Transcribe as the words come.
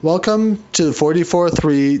Welcome to the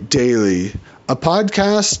 44.3 Daily, a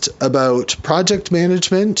podcast about project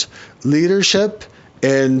management, leadership,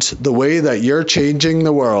 and the way that you're changing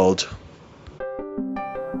the world.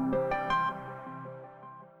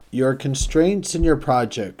 Your constraints in your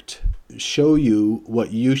project show you what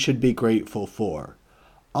you should be grateful for.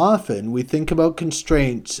 Often we think about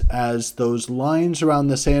constraints as those lines around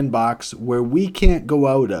the sandbox where we can't go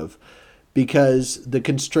out of, because the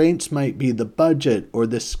constraints might be the budget or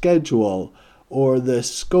the schedule or the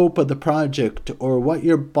scope of the project or what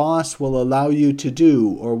your boss will allow you to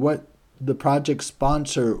do or what the project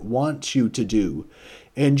sponsor wants you to do.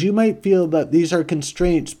 And you might feel that these are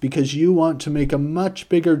constraints because you want to make a much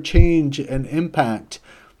bigger change and impact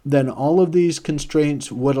than all of these constraints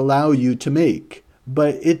would allow you to make.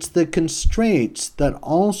 But it's the constraints that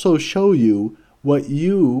also show you what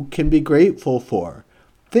you can be grateful for.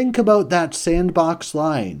 Think about that sandbox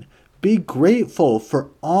line. Be grateful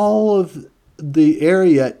for all of the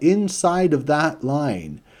area inside of that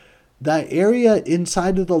line. That area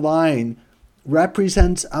inside of the line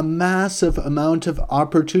represents a massive amount of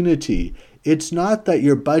opportunity. It's not that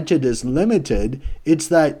your budget is limited, it's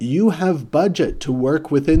that you have budget to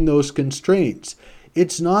work within those constraints.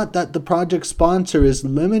 It's not that the project sponsor is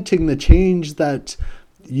limiting the change that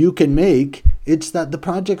you can make. It's that the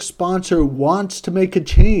project sponsor wants to make a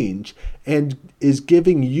change and is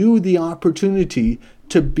giving you the opportunity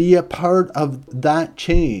to be a part of that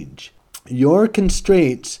change. Your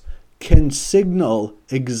constraints can signal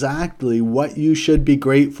exactly what you should be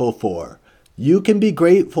grateful for. You can be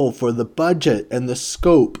grateful for the budget and the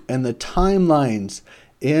scope and the timelines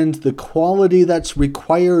and the quality that's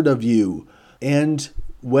required of you. And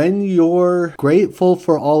when you're grateful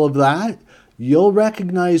for all of that, you'll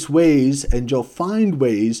recognize ways and you'll find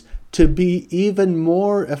ways to be even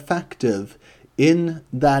more effective in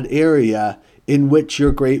that area in which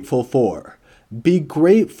you're grateful for. Be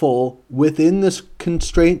grateful within the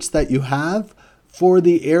constraints that you have for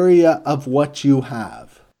the area of what you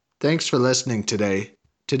have. Thanks for listening today.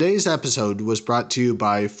 Today's episode was brought to you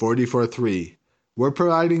by 44.3. We're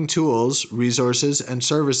providing tools, resources, and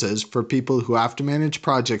services for people who have to manage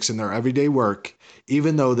projects in their everyday work,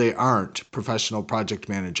 even though they aren't professional project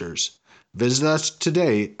managers. Visit us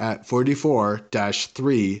today at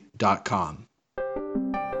 44-3.com.